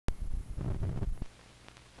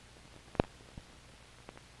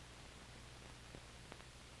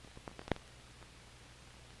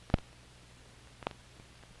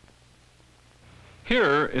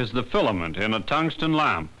Here is the filament in a tungsten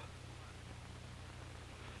lamp.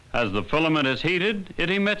 As the filament is heated, it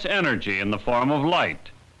emits energy in the form of light.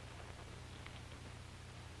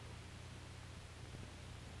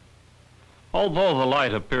 Although the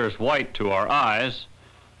light appears white to our eyes,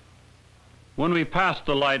 when we pass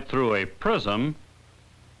the light through a prism,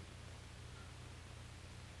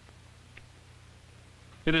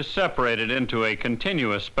 it is separated into a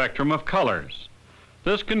continuous spectrum of colors.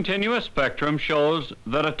 This continuous spectrum shows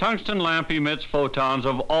that a tungsten lamp emits photons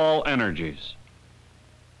of all energies.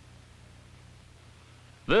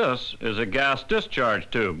 This is a gas discharge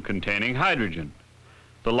tube containing hydrogen.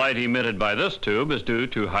 The light emitted by this tube is due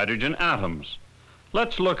to hydrogen atoms.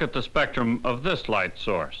 Let's look at the spectrum of this light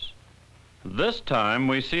source. This time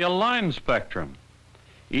we see a line spectrum.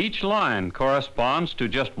 Each line corresponds to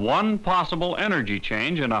just one possible energy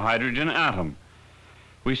change in a hydrogen atom.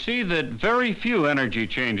 We see that very few energy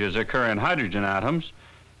changes occur in hydrogen atoms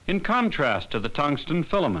in contrast to the tungsten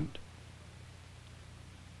filament.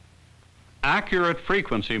 Accurate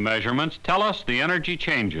frequency measurements tell us the energy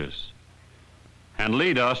changes and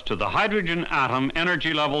lead us to the hydrogen atom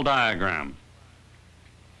energy level diagram.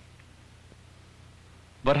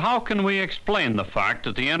 But how can we explain the fact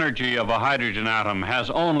that the energy of a hydrogen atom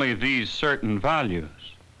has only these certain values?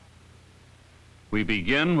 We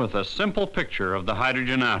begin with a simple picture of the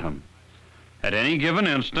hydrogen atom. At any given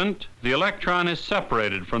instant, the electron is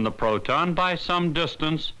separated from the proton by some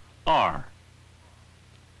distance, r.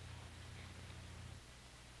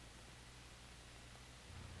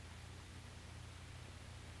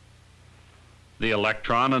 The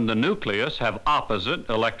electron and the nucleus have opposite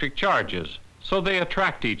electric charges, so they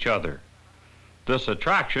attract each other. This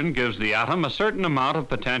attraction gives the atom a certain amount of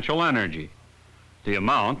potential energy. The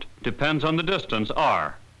amount depends on the distance,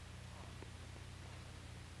 r.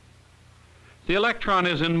 The electron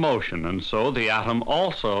is in motion, and so the atom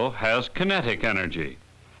also has kinetic energy.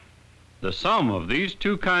 The sum of these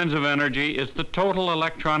two kinds of energy is the total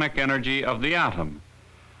electronic energy of the atom.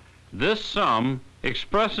 This sum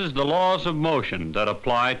expresses the laws of motion that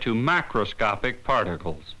apply to macroscopic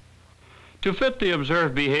particles. To fit the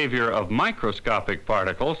observed behavior of microscopic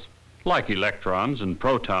particles, like electrons and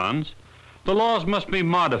protons, the laws must be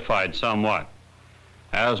modified somewhat.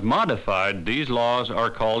 As modified, these laws are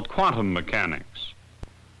called quantum mechanics.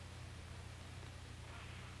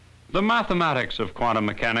 The mathematics of quantum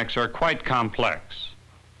mechanics are quite complex,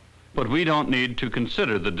 but we don't need to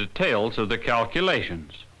consider the details of the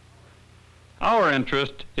calculations. Our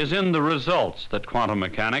interest is in the results that quantum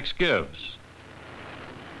mechanics gives.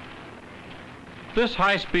 This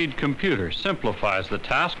high-speed computer simplifies the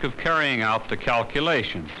task of carrying out the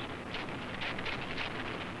calculations.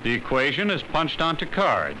 The equation is punched onto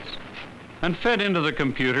cards and fed into the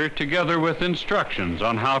computer together with instructions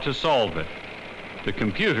on how to solve it. The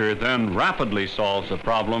computer then rapidly solves a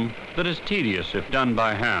problem that is tedious if done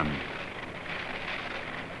by hand.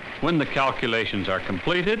 When the calculations are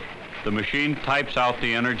completed, the machine types out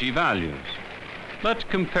the energy values. Let's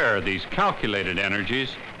compare these calculated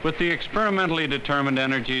energies with the experimentally determined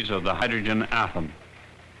energies of the hydrogen atom.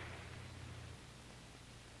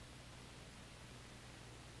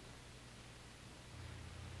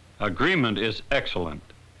 Agreement is excellent.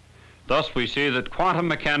 Thus we see that quantum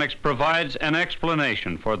mechanics provides an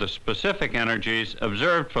explanation for the specific energies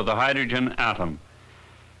observed for the hydrogen atom.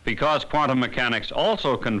 Because quantum mechanics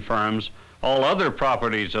also confirms all other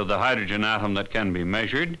properties of the hydrogen atom that can be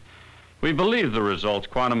measured, we believe the results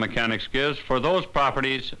quantum mechanics gives for those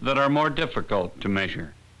properties that are more difficult to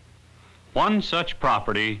measure. One such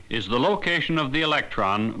property is the location of the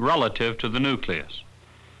electron relative to the nucleus.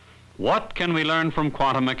 What can we learn from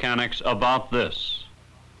quantum mechanics about this?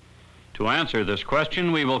 To answer this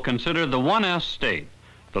question, we will consider the 1s state,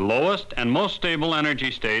 the lowest and most stable energy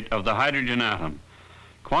state of the hydrogen atom.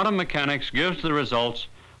 Quantum mechanics gives the results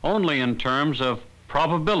only in terms of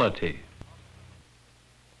probability.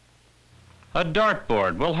 A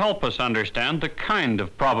dartboard will help us understand the kind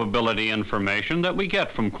of probability information that we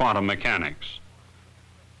get from quantum mechanics.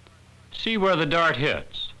 See where the dart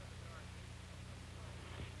hits.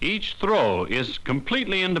 Each throw is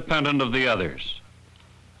completely independent of the others.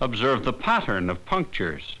 Observe the pattern of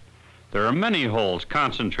punctures. There are many holes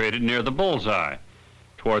concentrated near the bullseye.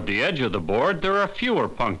 Toward the edge of the board, there are fewer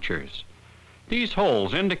punctures. These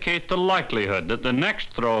holes indicate the likelihood that the next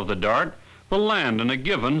throw of the dart will land in a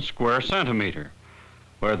given square centimeter.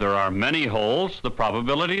 Where there are many holes, the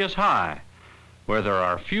probability is high. Where there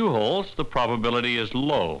are few holes, the probability is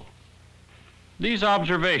low. These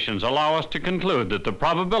observations allow us to conclude that the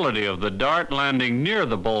probability of the dart landing near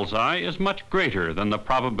the bullseye is much greater than the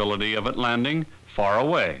probability of it landing far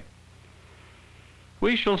away.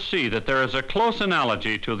 we shall see that there is a close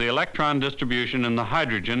analogy to the electron distribution in the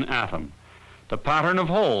hydrogen atom. The pattern of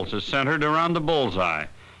holes is centered around the bullseye,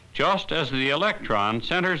 just as the electron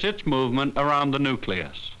centers its movement around the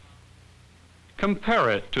nucleus. Compare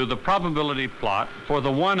it to the probability plot for the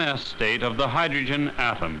 1s state of the hydrogen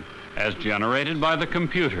atom, as generated by the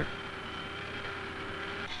computer.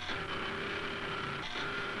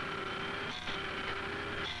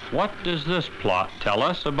 What does this plot tell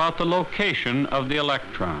us about the location of the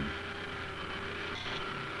electron?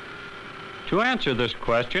 To answer this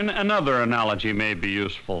question, another analogy may be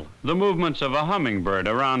useful, the movements of a hummingbird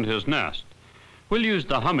around his nest. We'll use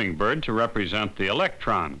the hummingbird to represent the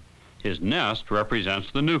electron. His nest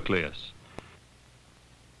represents the nucleus.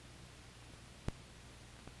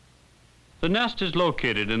 The nest is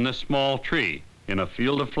located in this small tree, in a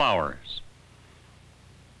field of flowers.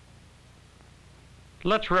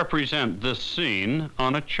 Let's represent this scene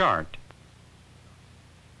on a chart.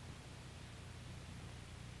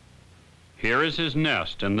 Here is his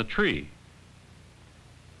nest in the tree.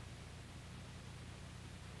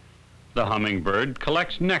 The hummingbird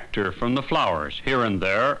collects nectar from the flowers here and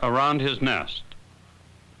there around his nest.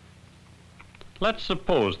 Let's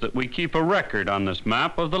suppose that we keep a record on this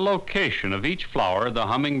map of the location of each flower the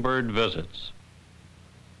hummingbird visits.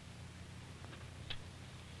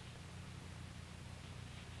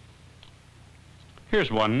 Here's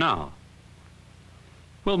one now.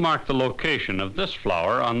 We'll mark the location of this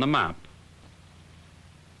flower on the map.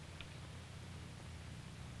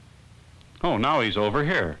 Oh, now he's over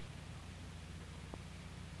here.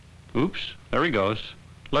 Oops, there he goes.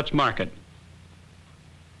 Let's mark it.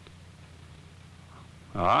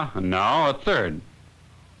 And now a third.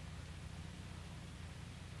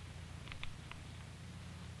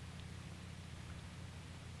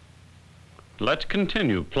 Let's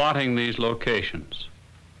continue plotting these locations.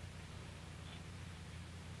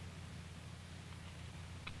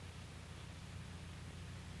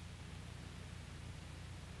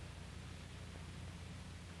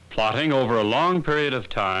 Plotting over a long period of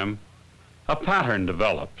time, a pattern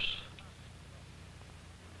develops.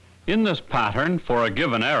 In this pattern, for a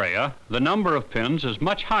given area, the number of pins is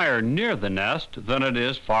much higher near the nest than it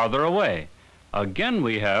is farther away. Again,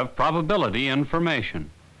 we have probability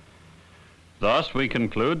information. Thus, we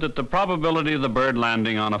conclude that the probability of the bird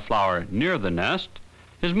landing on a flower near the nest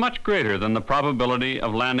is much greater than the probability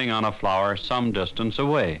of landing on a flower some distance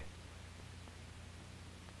away.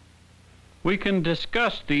 We can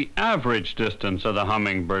discuss the average distance of the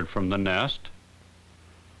hummingbird from the nest,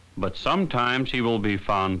 but sometimes he will be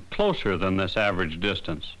found closer than this average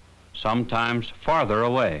distance, sometimes farther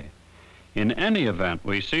away. In any event,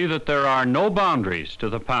 we see that there are no boundaries to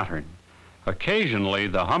the pattern. Occasionally,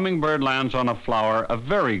 the hummingbird lands on a flower a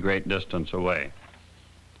very great distance away.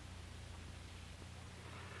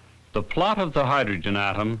 The plot of the hydrogen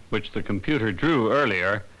atom, which the computer drew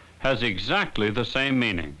earlier, has exactly the same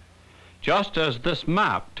meaning. Just as this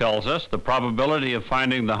map tells us the probability of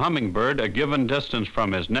finding the hummingbird a given distance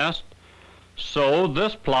from his nest, so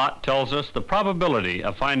this plot tells us the probability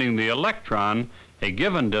of finding the electron a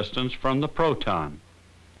given distance from the proton.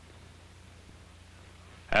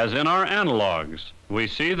 As in our analogs, we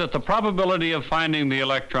see that the probability of finding the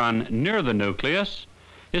electron near the nucleus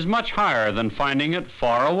is much higher than finding it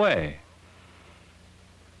far away.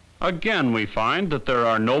 Again, we find that there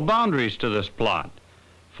are no boundaries to this plot,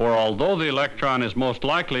 for although the electron is most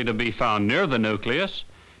likely to be found near the nucleus,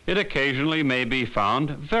 it occasionally may be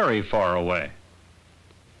found very far away.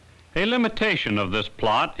 A limitation of this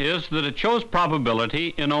plot is that it shows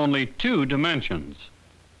probability in only 2 dimensions.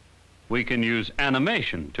 We can use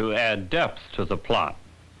animation to add depth to the plot.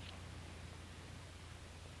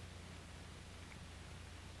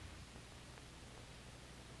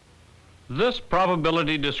 This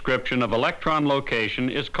probability description of electron location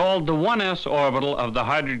is called the 1s orbital of the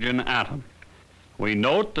hydrogen atom. We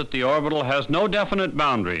note that the orbital has no definite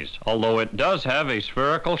boundaries, although it does have a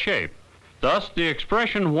spherical shape. Thus, the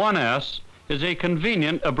expression 1s is a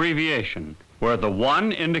convenient abbreviation, where the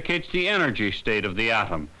 1 indicates the energy state of the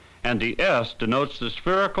atom, and the S denotes the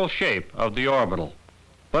spherical shape of the orbital.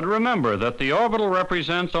 But remember that the orbital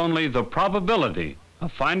represents only the probability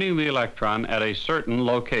of finding the electron at a certain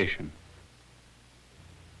location.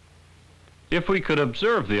 If we could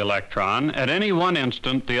observe the electron, at any one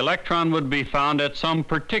instant the electron would be found at some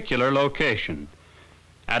particular location.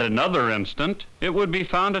 At another instant, it would be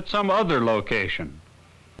found at some other location.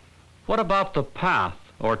 What about the path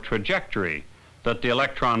or trajectory that the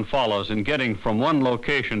electron follows in getting from one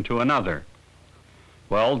location to another?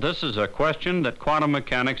 Well, this is a question that quantum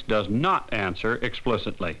mechanics does not answer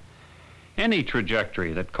explicitly. Any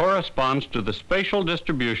trajectory that corresponds to the spatial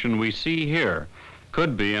distribution we see here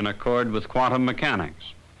could be in accord with quantum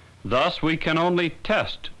mechanics. Thus, we can only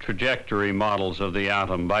test trajectory models of the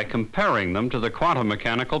atom by comparing them to the quantum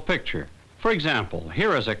mechanical picture. For example,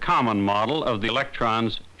 here is a common model of the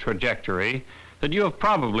electron's trajectory that you have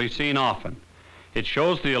probably seen often. It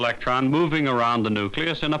shows the electron moving around the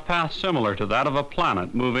nucleus in a path similar to that of a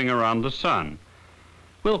planet moving around the sun.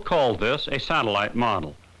 We'll call this a satellite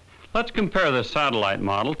model. Let's compare this satellite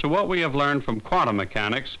model to what we have learned from quantum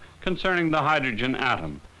mechanics concerning the hydrogen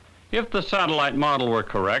atom. If the satellite model were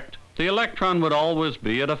correct, the electron would always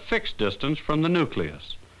be at a fixed distance from the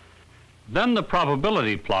nucleus. Then the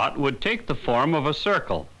probability plot would take the form of a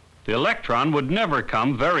circle. The electron would never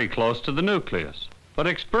come very close to the nucleus. But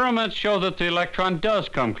experiments show that the electron does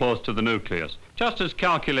come close to the nucleus, just as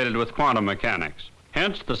calculated with quantum mechanics.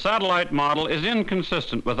 Hence, the satellite model is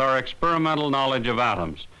inconsistent with our experimental knowledge of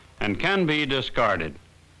atoms and can be discarded.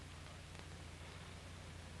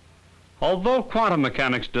 Although quantum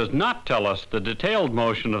mechanics does not tell us the detailed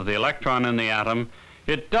motion of the electron in the atom,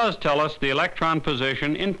 it does tell us the electron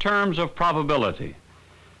position in terms of probability.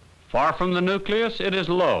 Far from the nucleus, it is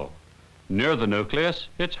low. Near the nucleus,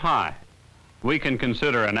 it's high. We can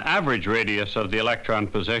consider an average radius of the electron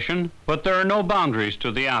position, but there are no boundaries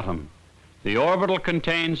to the atom. The orbital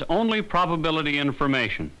contains only probability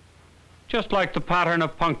information, just like the pattern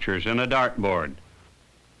of punctures in a dartboard,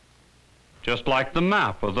 just like the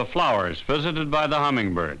map of the flowers visited by the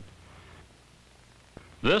hummingbird.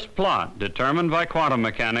 This plot, determined by quantum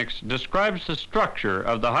mechanics, describes the structure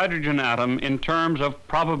of the hydrogen atom in terms of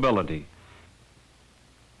probability.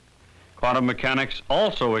 Quantum mechanics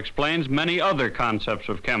also explains many other concepts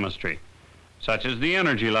of chemistry, such as the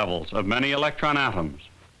energy levels of many electron atoms,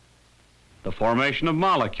 the formation of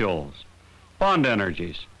molecules, bond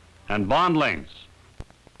energies, and bond lengths.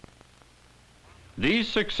 These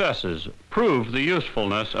successes prove the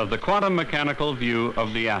usefulness of the quantum mechanical view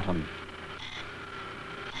of the atom.